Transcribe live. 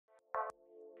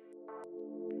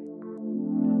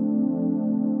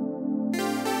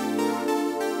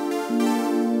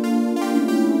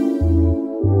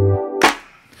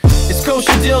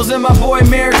Kosha Dillz and my boy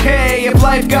Meir Kay. If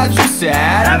life got you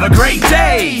sad, have a great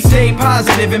day. Stay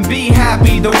positive and be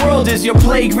happy. The world is your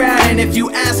playground, and if you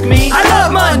ask me, I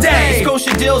love Monday. Kosha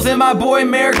Dillz and my boy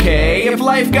Meir Kay. If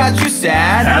life got you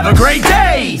sad, have a great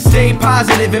day. Stay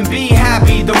positive and be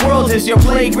happy. The world is your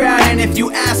playground, and if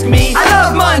you ask me, I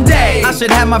love Monday. I should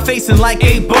have my face in like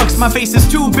 8 books. My face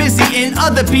is too busy in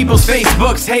other people's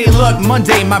Facebooks. Hey look,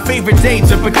 Monday, my favorite day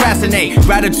to procrastinate.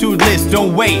 Gratitude list,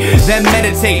 don't wait, then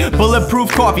meditate. Bulletproof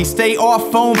coffee, stay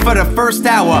off phone for the first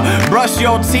hour. Brush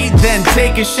your teeth, then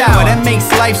take a shower. That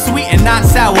makes life sweet and not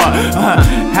sour.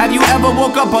 Have you ever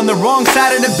woke up on the wrong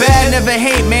side of the bed? Never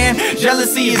hate, man,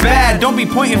 jealousy is bad. Don't be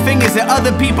pointing fingers at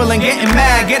other people and getting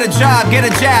mad. Get a job, get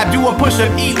a jab, do a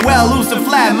push-up, eat well, lose the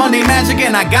flab. Monday magic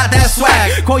and I got that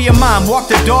swag. Call your mom, walk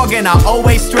the dog and I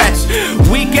always stretch.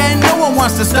 Weekend, no one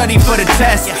wants to study for the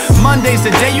test. Monday's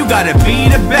the day you gotta be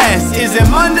the best. Is it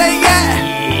Monday yet?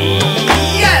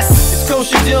 Yes!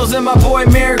 Kosha Dillz and my boy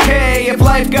Meir Kay. If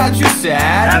life got you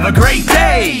sad, have a great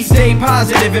day. Stay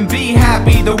positive and be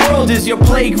happy. The world is your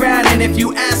playground, and if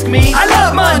you ask me, I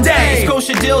love Monday.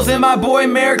 Kosha Dillz and my boy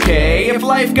Meir Kay. If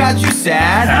life got you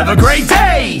sad, have a great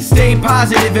day. Stay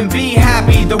positive and be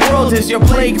happy. The world is your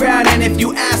playground, and if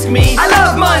you ask me, I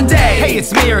love Monday. Hey,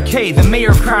 it's Meir Kay, the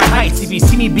mayor of Crown Heights. If you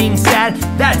see me being sad,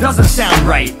 that doesn't sound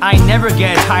right. I never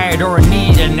get tired or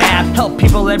need a nap. Help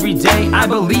people every day, I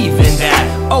believe in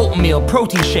that. Oatmeal,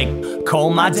 protein shake, call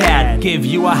my dad. Give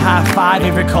you a high five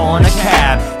if you're calling a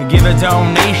cab. Give a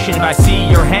donation if I see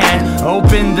your hand.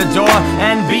 Open the door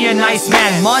and be a nice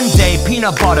man. Monday,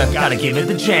 peanut butter, gotta give it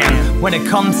the jam. When it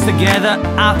comes together,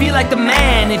 I feel like the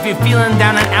man. If you're feeling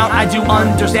down and out, I do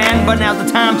understand. But now's the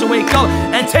time to wake up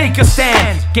and take a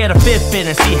stand. Get a Fitbit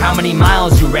and see how many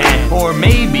miles you ran. Or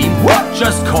maybe,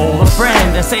 just call a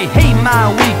friend and say, hey, my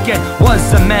weekend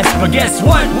was a mess. But guess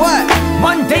what?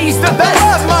 Monday's the best.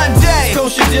 I love Monday.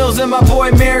 Kosha Dillz and my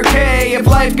boy Meir Kay. If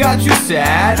life got you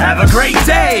sad, have a great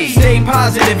day. Stay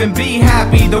positive and be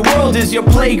happy. The world is your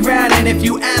playground, and if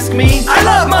you ask me, I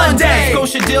love Monday.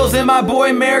 Kosha Dillz and my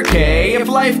boy Meir Kay. If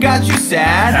life got you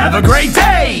sad, have a great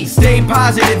day. Stay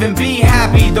positive and be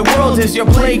happy. The world is your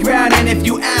playground, and if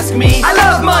you ask me, I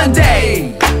love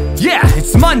Monday. Yeah,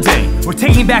 it's Monday. We're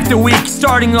taking back the week,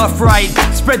 starting off right.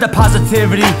 Spread the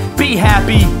positivity, be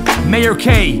happy. Meir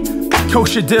Kay,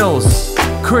 Kosha Dillz,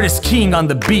 Curtis King on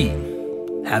the beat.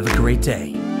 Have a great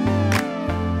day.